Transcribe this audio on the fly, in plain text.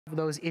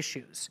those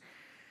issues.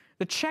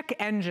 The check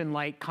engine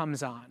light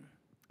comes on.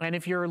 And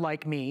if you're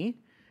like me,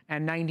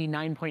 and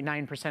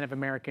 99.9% of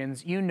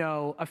Americans, you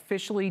know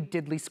officially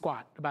diddly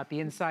squat about the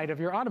inside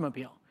of your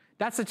automobile.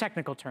 That's the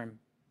technical term,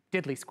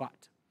 diddly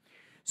squat.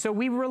 So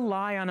we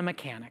rely on a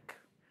mechanic.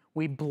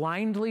 We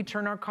blindly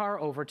turn our car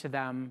over to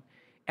them,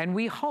 and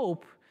we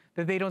hope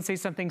that they don't say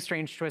something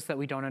strange to us that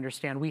we don't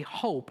understand. We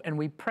hope and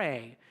we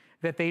pray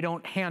that they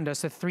don't hand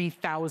us a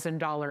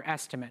 $3,000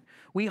 estimate.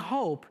 We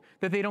hope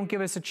that they don't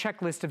give us a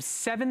checklist of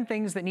 7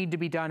 things that need to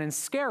be done and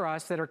scare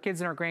us that our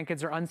kids and our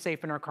grandkids are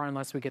unsafe in our car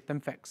unless we get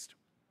them fixed.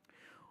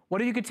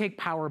 What if you could take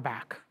power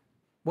back?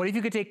 What if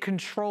you could take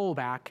control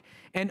back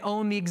and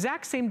own the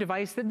exact same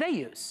device that they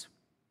use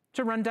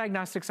to run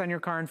diagnostics on your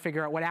car and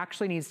figure out what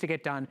actually needs to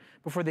get done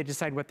before they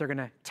decide what they're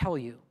gonna tell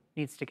you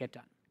needs to get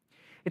done?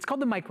 It's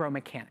called the micro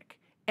mechanic.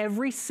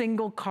 Every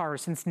single car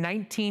since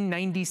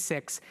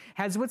 1996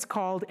 has what's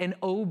called an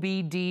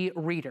OBD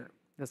reader.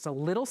 That's a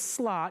little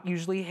slot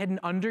usually hidden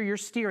under your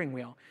steering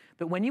wheel.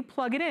 But when you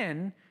plug it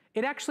in,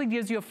 it actually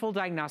gives you a full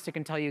diagnostic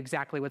and tell you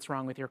exactly what's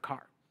wrong with your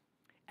car.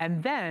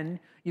 And then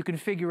you can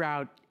figure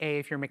out, A,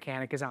 if your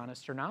mechanic is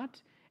honest or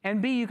not,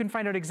 and B, you can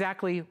find out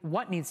exactly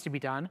what needs to be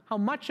done, how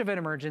much of an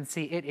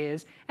emergency it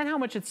is, and how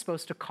much it's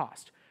supposed to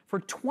cost. For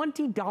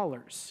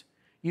 $20,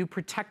 you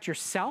protect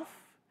yourself.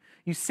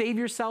 You save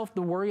yourself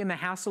the worry and the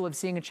hassle of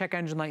seeing a check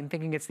engine light and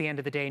thinking it's the end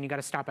of the day and you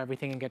gotta stop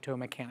everything and get to a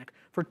mechanic.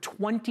 For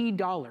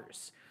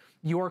 $20,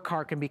 your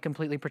car can be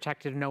completely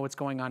protected and know what's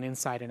going on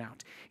inside and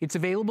out. It's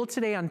available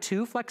today on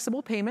 2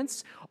 flexible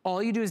payments.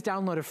 All you do is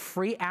download a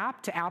free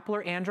app to Apple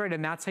or Android,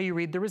 and that's how you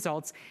read the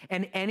results.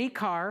 And any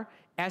car,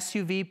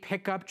 SUV,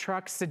 pickup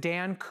truck,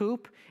 sedan,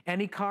 coupe,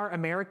 any car,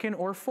 American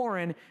or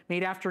foreign,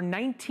 made after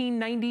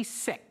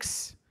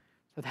 1996.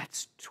 So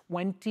that's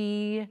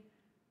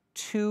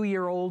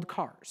 22-year-old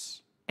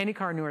cars. Any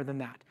car newer than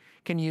that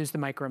can use the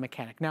micro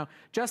mechanic. Now,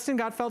 Justin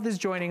Gottfeld is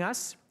joining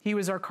us. He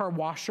was our car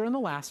washer in the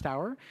last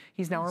hour.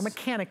 He's now our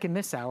mechanic in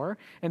this hour.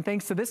 And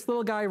thanks to this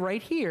little guy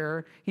right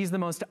here, he's the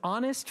most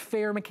honest,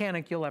 fair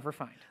mechanic you'll ever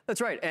find.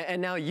 That's right.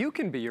 And now you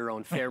can be your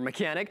own fair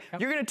mechanic.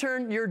 Yep. You're going to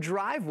turn your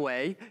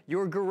driveway,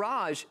 your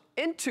garage,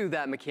 into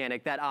that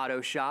mechanic, that auto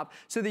shop,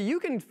 so that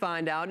you can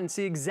find out and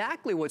see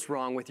exactly what's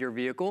wrong with your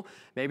vehicle.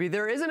 Maybe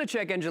there isn't a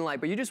check engine light,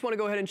 but you just want to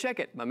go ahead and check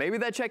it. But maybe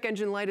that check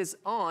engine light is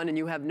on and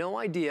you have no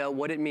idea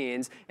what it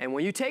means. And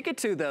when you take it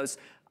to those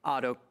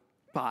auto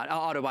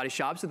body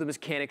shops, or the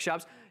mechanic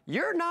shops,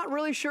 you're not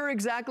really sure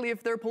exactly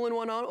if they're pulling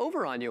one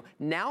over on you.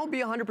 Now be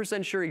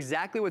 100% sure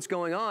exactly what's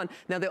going on.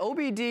 Now the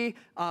OBD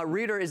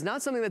reader is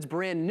not something that's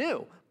brand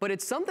new, but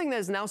it's something that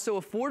is now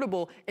so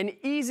affordable and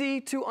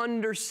easy to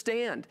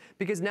understand,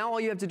 because now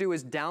all you have to do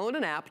is download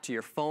an app to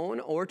your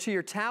phone or to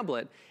your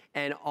tablet,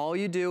 and all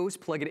you do is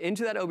plug it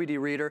into that OBD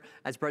reader.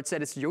 As Brett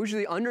said, it's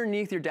usually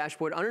underneath your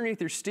dashboard,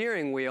 underneath your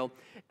steering wheel,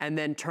 and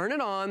then turn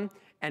it on,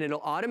 and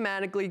it'll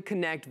automatically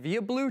connect via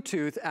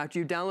Bluetooth after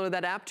you download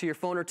that app to your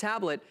phone or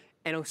tablet,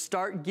 and it'll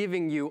start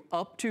giving you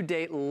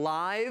up-to-date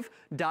live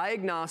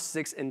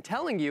diagnostics and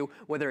telling you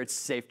whether it's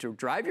safe to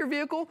drive your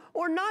vehicle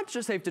or not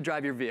just safe to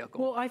drive your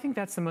vehicle. Well, I think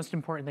that's the most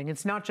important thing.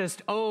 It's not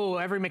just, oh,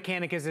 every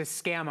mechanic is a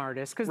scam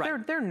artist, because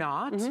they're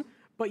not. Mm-hmm.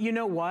 But you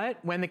know what?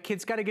 When the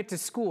kids got to get to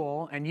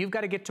school and you've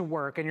got to get to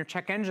work and your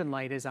check engine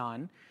light is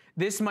on,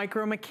 this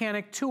micro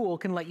mechanic tool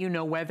can let you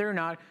know whether or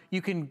not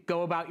you can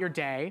go about your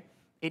day.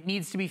 It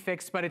needs to be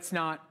fixed, but it's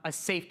not a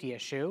safety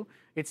issue.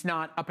 It's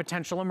not a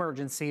potential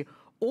emergency.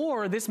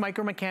 Or this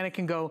micro mechanic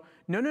can go,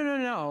 no, no, no,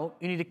 no.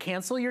 You need to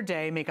cancel your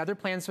day, make other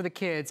plans for the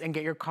kids, and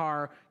get your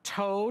car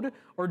towed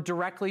or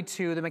directly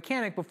to the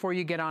mechanic before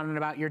you get on and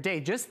about your day.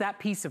 Just that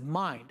peace of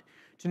mind,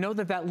 to know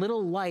that that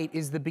little light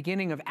is the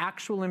beginning of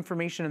actual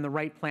information and the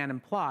right plan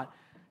and plot.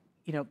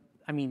 You know,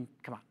 I mean,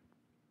 come on.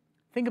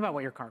 Think about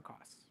what your car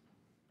costs.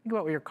 Think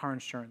about what your car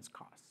insurance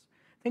costs.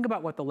 Think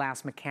about what the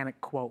last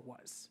mechanic quote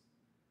was.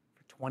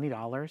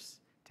 $20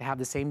 to have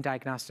the same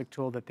diagnostic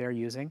tool that they're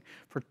using,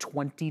 for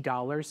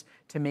 $20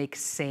 to make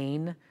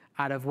sane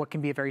out of what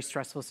can be a very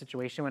stressful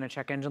situation when a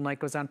check engine light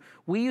goes on.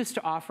 We used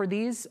to offer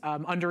these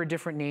under a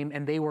different name,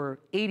 and they were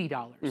 $80.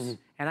 Mm-hmm.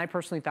 And I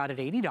personally thought at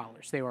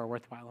 $80 they were a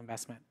worthwhile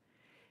investment.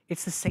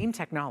 It's the same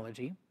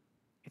technology.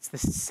 It's the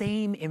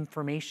same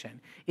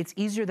information. It's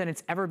easier than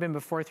it's ever been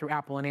before through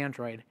Apple and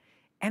Android.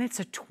 And it's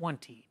a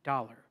 $20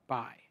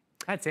 buy.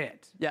 That's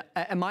it. Yeah,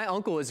 and my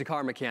uncle is a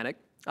car mechanic.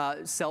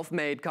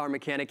 Self-made car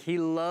mechanic. He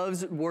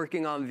loves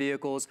working on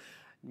vehicles.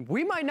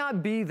 We might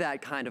not be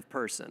that kind of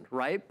person,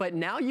 right? But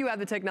now you have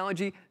the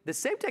technology, the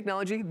same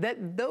technology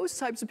that those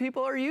types of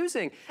people are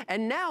using.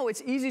 And now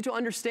it's easy to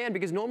understand,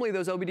 because normally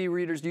those OBD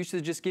readers used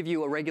to just give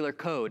you a regular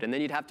code, and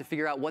then you'd have to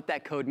figure out what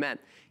that code meant.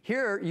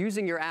 Here,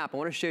 using your app, I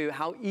want to show you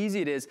how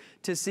easy it is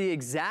to see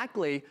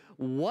exactly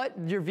what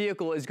your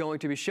vehicle is going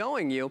to be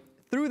showing you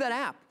through that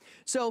app.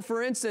 So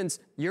for instance,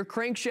 your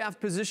crankshaft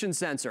position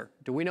sensor.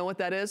 Do we know what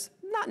that is?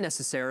 Not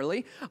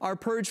necessarily. Our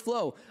purge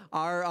flow,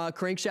 our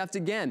crankshaft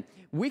again.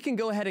 We can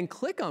go ahead and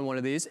click on one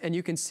of these, and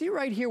you can see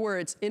right here where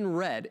it's in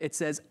red, it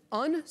says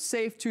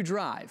unsafe to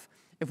drive.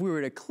 if we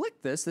were to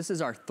click this, this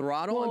is our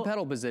throttle and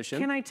pedal position.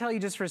 Can I tell you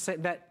just for a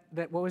second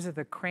that what was it,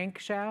 the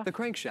crankshaft? The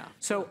crankshaft.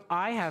 So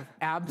I have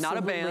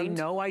absolutely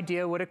no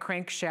idea what a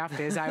crankshaft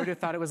is. I would have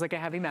thought it was like a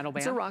heavy metal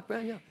band. It's a rock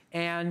band, yeah.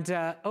 And,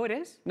 oh, it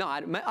is? No,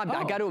 I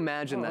got to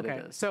imagine that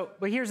it is. So,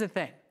 but here's the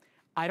thing.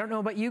 I don't know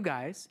about you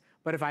guys,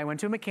 but if I went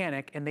to a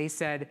mechanic and they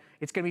said,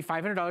 it's gonna be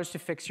 $500 to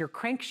fix your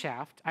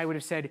crankshaft, I would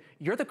have said,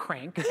 you're the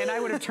crank, and I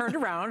would have turned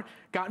around,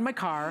 got in my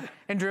car,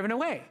 and driven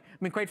away. I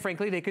mean, quite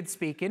frankly, they could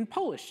speak in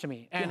Polish to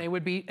me, and it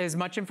would be as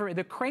much information.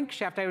 The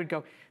crankshaft, I would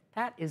go,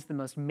 that is the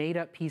most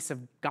made-up piece of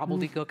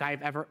gobbledygook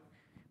I've ever.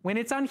 When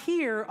it's on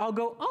here, I'll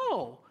go,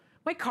 oh,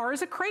 my car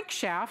is a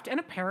crankshaft, and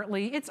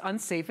apparently it's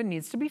unsafe and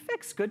needs to be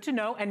fixed. Good to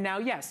know. And now,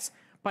 yes,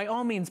 by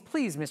all means,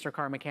 please, Mr.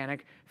 Car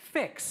Mechanic,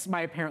 fix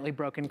my apparently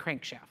broken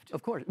crankshaft.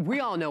 Of course. We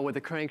all know what the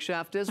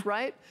crankshaft is,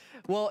 right?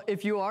 Well,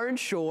 if you aren't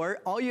sure,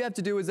 all you have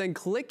to do is then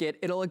click it.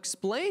 It'll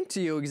explain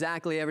to you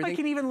exactly everything. I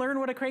can even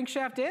learn what a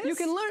crankshaft is? You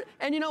can learn.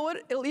 And you know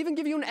what? It'll even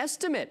give you an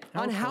estimate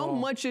on how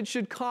much it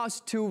should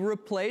cost to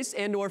replace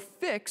and or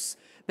fix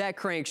that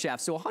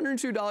crankshaft. So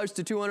 $102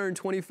 to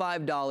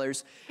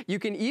 $225. You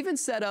can even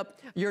set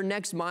up your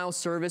next mile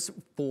service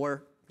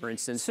for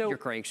instance, your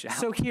crankshaft.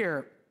 So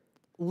here,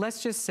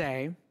 let's just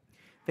say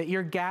that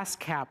your gas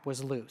cap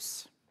was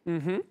loose.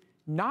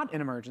 Not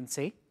an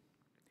emergency.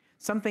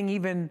 Something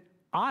even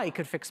I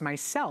could fix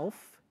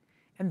myself,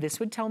 and this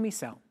would tell me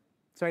so.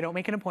 So I don't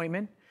make an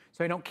appointment,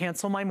 so I don't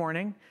cancel my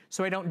morning,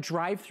 so I don't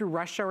drive through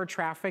rush hour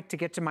traffic to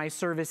get to my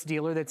service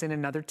dealer that's in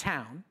another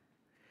town.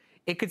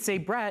 It could say,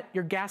 Brett,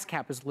 your gas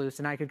cap is loose,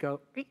 and I could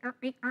go,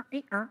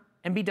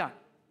 and be done.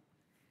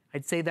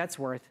 I'd say that's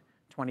worth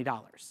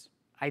 $20.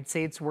 I'd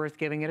say it's worth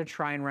giving it a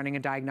try and running a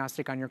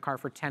diagnostic on your car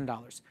for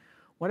 $10.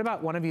 What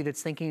about one of you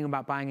that's thinking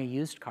about buying a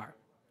used car?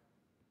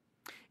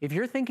 If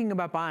you're thinking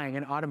about buying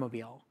an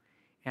automobile,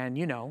 and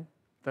you know,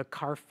 the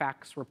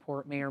Carfax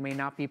report may or may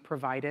not be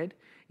provided,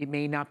 it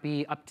may not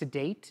be up to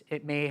date,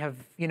 it may have,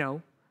 you know,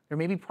 there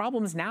may be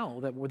problems now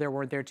that there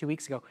weren't there 2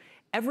 weeks ago.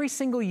 Every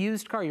single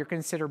used car you're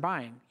consider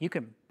buying, you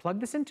can plug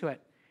this into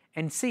it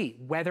and see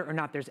whether or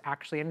not there's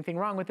actually anything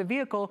wrong with the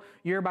vehicle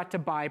you're about to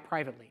buy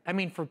privately. I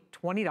mean, for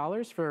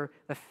 $20 for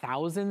the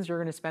thousands you're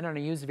gonna spend on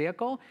a used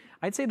vehicle,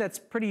 I'd say that's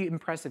pretty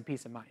impressive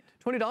peace of mind.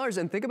 $20,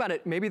 and think about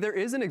it, maybe there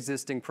is an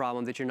existing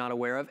problem that you're not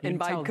aware of, and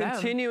by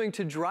continuing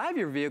to drive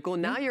your vehicle,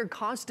 now you're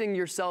costing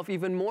yourself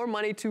even more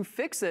money to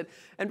fix it.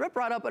 And Brett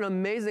brought up an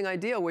amazing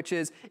idea, which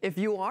is if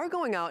you are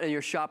going out and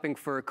you're shopping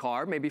for a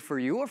car, maybe for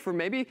you or for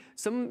maybe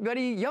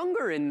somebody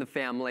younger in the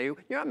family, you're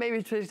not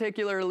maybe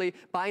particularly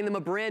buying them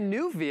a brand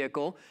new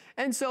vehicle,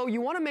 and so you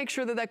want to make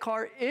sure that that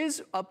car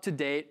is up to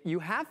date, you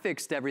have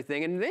fixed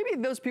everything, and maybe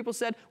those people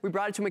said, we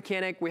brought it to a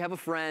mechanic, we have a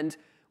friend.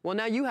 Well,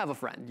 now you have a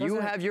friend. You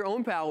have your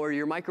own power,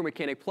 your micro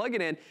mechanic, plug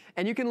it in,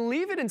 and you can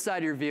leave it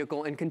inside your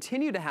vehicle and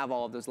continue to have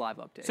all of those live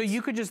updates. So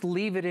you could just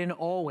leave it in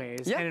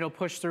always, and it'll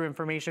push through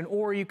information,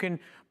 or you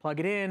can plug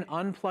it in,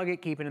 unplug it,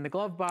 keep it in the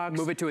glove box.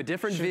 Move it to a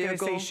different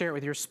vehicle. Say share it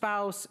with your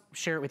spouse,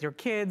 share it with your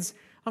kids.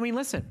 I mean,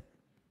 listen,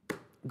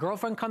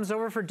 girlfriend comes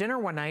over for dinner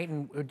one night,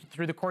 and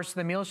through the course of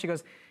the meal, she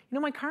goes, you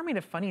know, my car made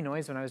a funny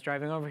noise when I was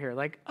driving over here.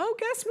 Like, oh,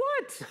 guess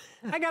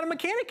what? I got a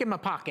mechanic in my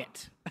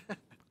pocket.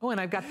 Oh, and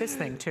I've got this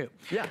thing too.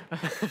 Yeah.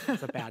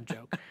 That's a bad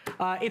joke.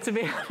 It's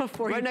available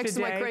for you today. Right next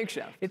to my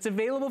crankshaft. It's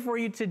available for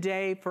you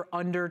today for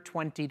under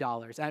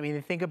 $20. I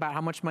mean, think about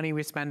how much money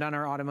we spend on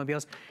our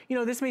automobiles. You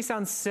know, this may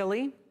sound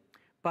silly,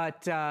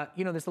 but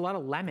you know, there's a lot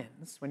of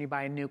lemons when you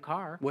buy a new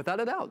car. Without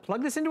a doubt.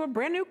 Plug this into a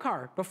brand new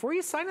car before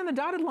you sign on the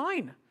dotted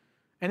line.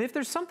 And if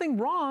there's something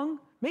wrong,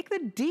 make the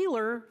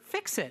dealer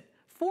fix it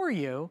for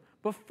you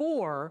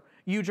before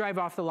you drive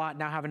off the lot and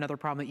now have another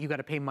problem that you got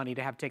to pay money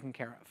to have taken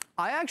care of.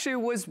 I actually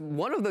was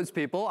one of those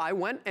people. I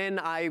went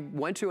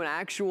to an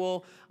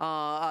actual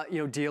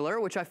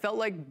dealer, which I felt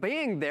like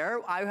being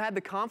there, I had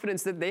the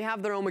confidence that they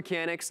have their own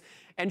mechanics.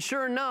 And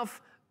sure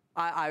enough,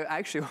 I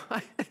actually,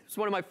 it's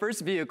one of my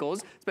first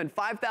vehicles, spent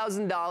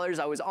 $5,000,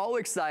 I was all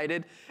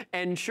excited,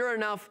 and sure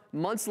enough,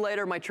 months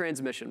later, my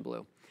transmission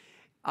blew.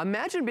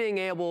 Imagine being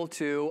able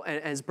to,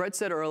 as Brett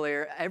said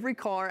earlier, every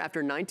car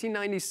after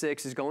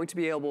 1996 is going to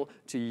be able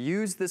to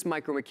use this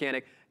micro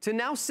mechanic to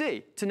now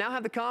see, to now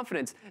have the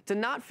confidence, to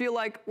not feel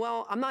like,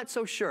 well, I'm not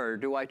so sure.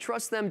 Do I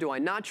trust them? Do I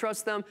not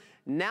trust them?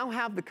 Now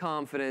have the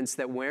confidence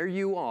that where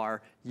you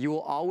are, you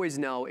will always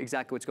know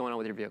exactly what's going on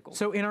with your vehicle.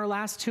 So in our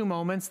last 2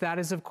 moments, that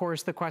is of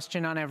course the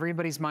question on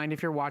everybody's mind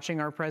if you're watching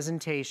our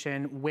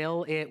presentation,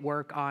 will it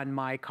work on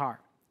my car?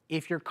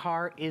 If your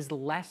car is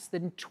less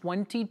than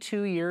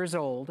 22 years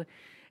old,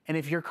 and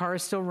if your car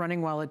is still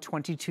running well at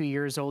 22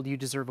 years old, you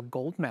deserve a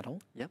gold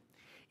medal. Yep.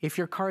 If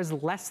your car is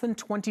less than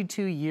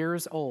 22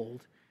 years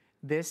old,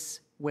 this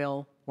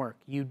will work.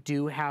 You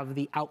do have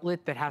the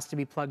outlet that has to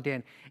be plugged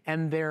in,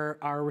 and there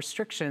are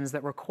restrictions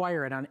that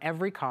require it on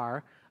every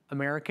car,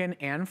 American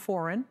and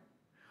foreign,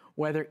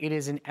 whether it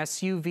is an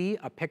SUV,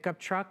 a pickup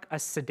truck, a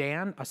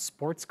sedan, a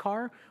sports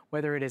car,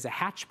 whether it is a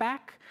hatchback,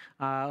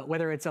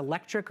 whether it's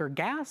electric or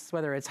gas,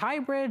 whether it's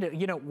hybrid,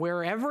 you know,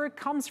 wherever it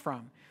comes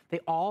from, they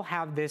all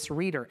have this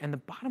reader. And the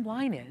bottom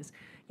line is,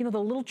 you know,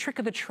 the little trick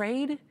of the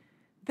trade,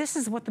 this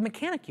is what the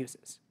mechanic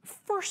uses.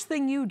 First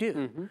thing you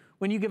do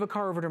when you give a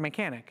car over to a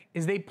mechanic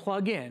is they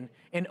plug in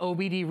an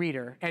OBD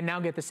reader and now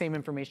get the same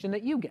information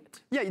that you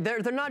get. Yeah,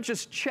 they're not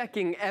just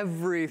checking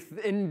every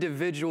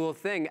individual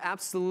thing.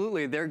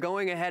 Absolutely, they're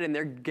going ahead and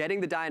they're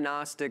getting the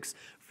diagnostics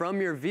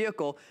from your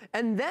vehicle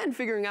and then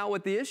figuring out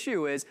what the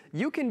issue is.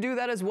 You can do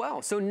that as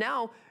well. So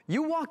now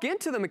you walk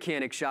into the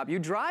mechanic shop, you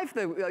drive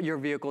your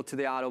vehicle to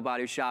the auto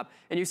body shop,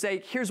 and you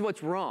say, here's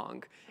what's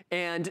wrong.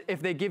 And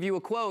if they give you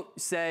a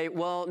quote, say,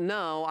 well,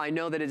 no, I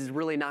know that it is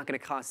really not going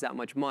to cost that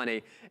much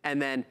money.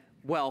 And then,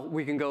 well,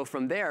 we can go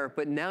from there.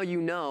 But now you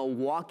know,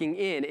 walking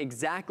in,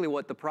 exactly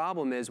what the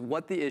problem is,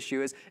 what the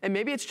issue is. And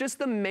maybe it's just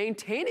the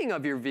maintaining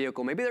of your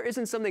vehicle. Maybe there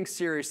isn't something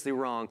seriously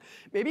wrong.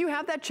 Maybe you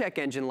have that check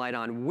engine light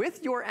on.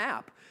 With your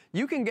app,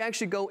 you can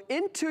actually go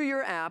into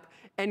your app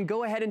and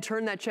go ahead and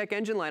turn that check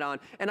engine light on.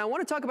 And I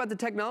want to talk about the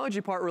technology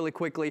part really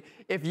quickly.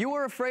 If you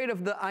are afraid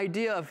of the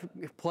idea of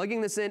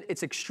plugging this in,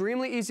 it's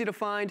extremely easy to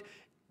find.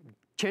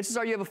 Chances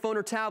are you have a phone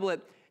or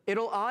tablet.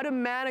 It'll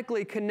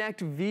automatically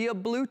connect via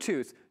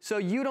Bluetooth. So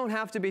you don't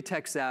have to be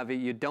tech savvy,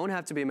 you don't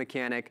have to be a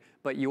mechanic,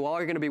 but you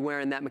are going to be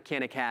wearing that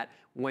mechanic hat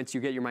once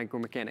you get your micro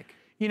mechanic.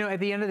 You know, at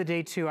the end of the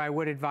day, too, I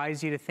would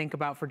advise you to think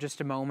about for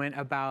just a moment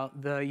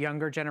about the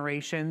younger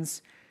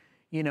generations,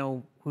 you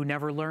know, who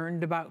never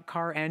learned about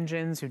car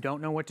engines, who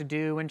don't know what to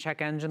do when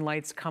check engine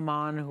lights come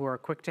on, who are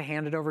quick to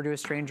hand it over to a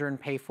stranger and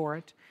pay for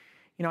it.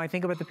 You know, I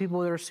think about the people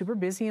that are super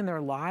busy in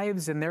their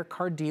lives and their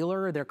car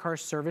dealer, their car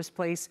service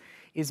place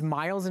is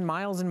miles and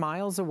miles and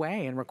miles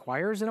away and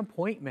requires an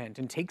appointment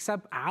and takes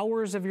up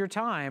hours of your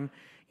time.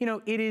 You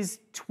know, it is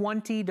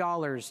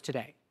 $20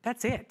 today.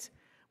 That's it.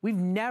 We've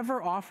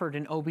never offered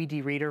an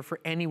OBD reader for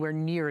anywhere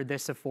near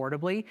this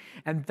affordably,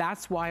 and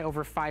that's why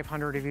over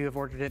 500 of you have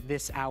ordered it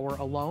this hour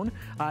alone.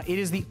 It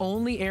is the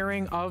only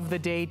airing of the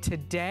day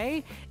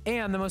today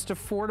and the most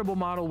affordable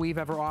model we've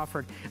ever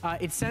offered.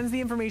 It sends the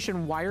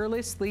information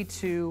wirelessly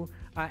to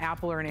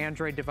Apple or an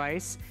Android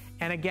device,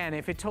 and again,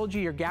 if it told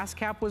you your gas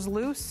cap was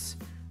loose,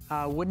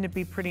 wouldn't it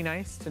be pretty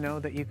nice to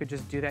know that you could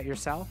just do that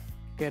yourself?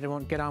 Get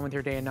on with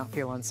your day and not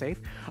feel unsafe.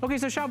 Okay,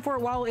 so shop for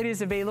it while it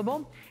is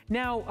available.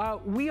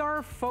 Now, we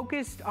are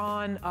focused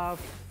on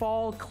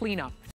fall cleanup.